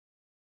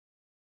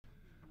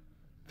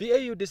The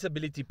AU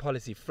Disability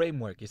Policy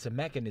Framework is a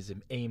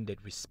mechanism aimed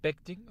at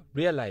respecting,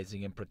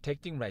 realizing and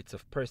protecting rights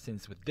of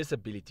persons with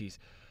disabilities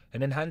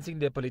and enhancing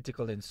their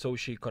political and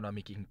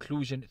socio-economic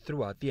inclusion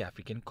throughout the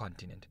African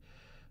continent.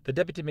 The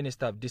Deputy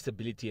Minister of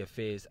Disability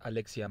Affairs,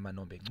 Alexia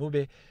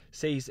Manombe-Ncube,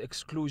 says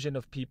exclusion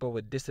of people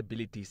with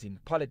disabilities in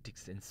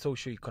politics and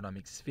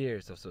socio-economic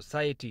spheres of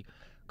society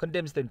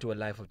condemns them to a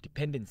life of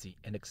dependency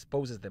and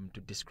exposes them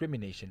to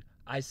discrimination,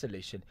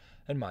 isolation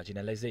and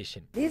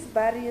marginalization. These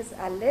barriers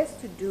are less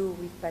to do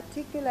with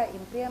particular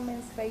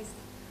impairments faced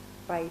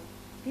by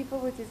people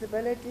with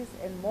disabilities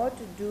and more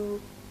to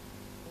do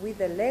with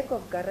the lack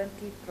of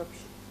guaranteed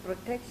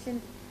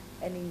protection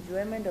and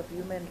enjoyment of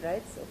human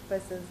rights of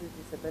persons with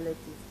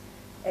disabilities,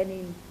 and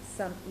in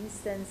some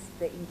instances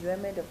the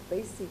enjoyment of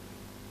basic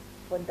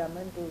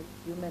fundamental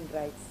human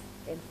rights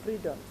and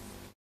freedoms.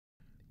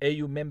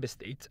 AU member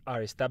states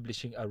are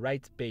establishing a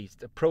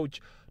rights-based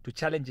approach to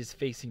challenges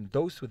facing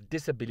those with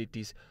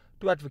disabilities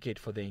to advocate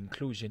for their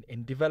inclusion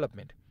in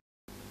development.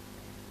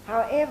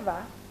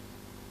 However,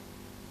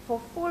 for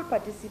full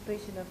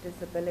participation of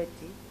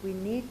disability, we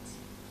need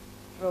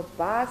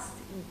robust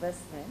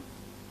investment.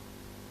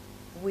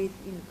 With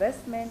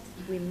investment,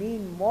 we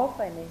mean more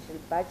financial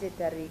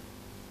budgetary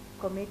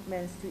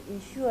commitments to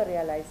ensure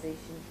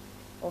realization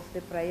of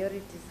the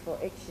priorities for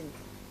action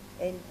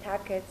and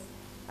targets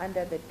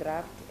under the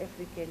draft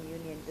African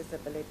Union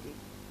Disability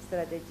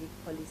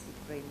Strategic Policy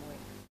Framework.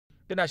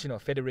 The National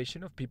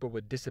Federation of People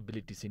with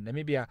Disabilities in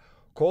Namibia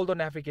called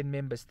on African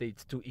member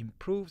states to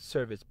improve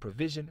service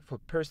provision for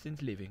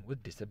persons living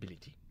with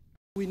disability.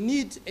 We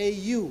need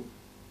AU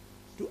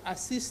to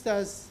assist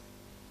us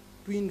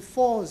to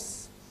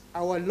enforce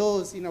our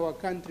laws in our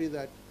country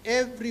that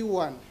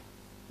everyone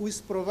who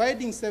is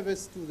providing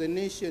service to the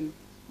nation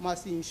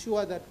must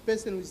ensure that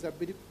persons with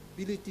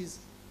disabilities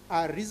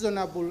are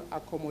reasonably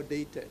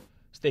accommodated.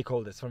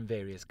 Stakeholders from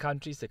various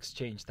countries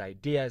exchanged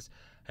ideas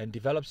and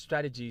developed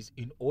strategies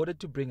in order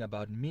to bring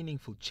about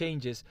meaningful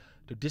changes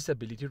to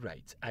disability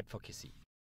rights advocacy.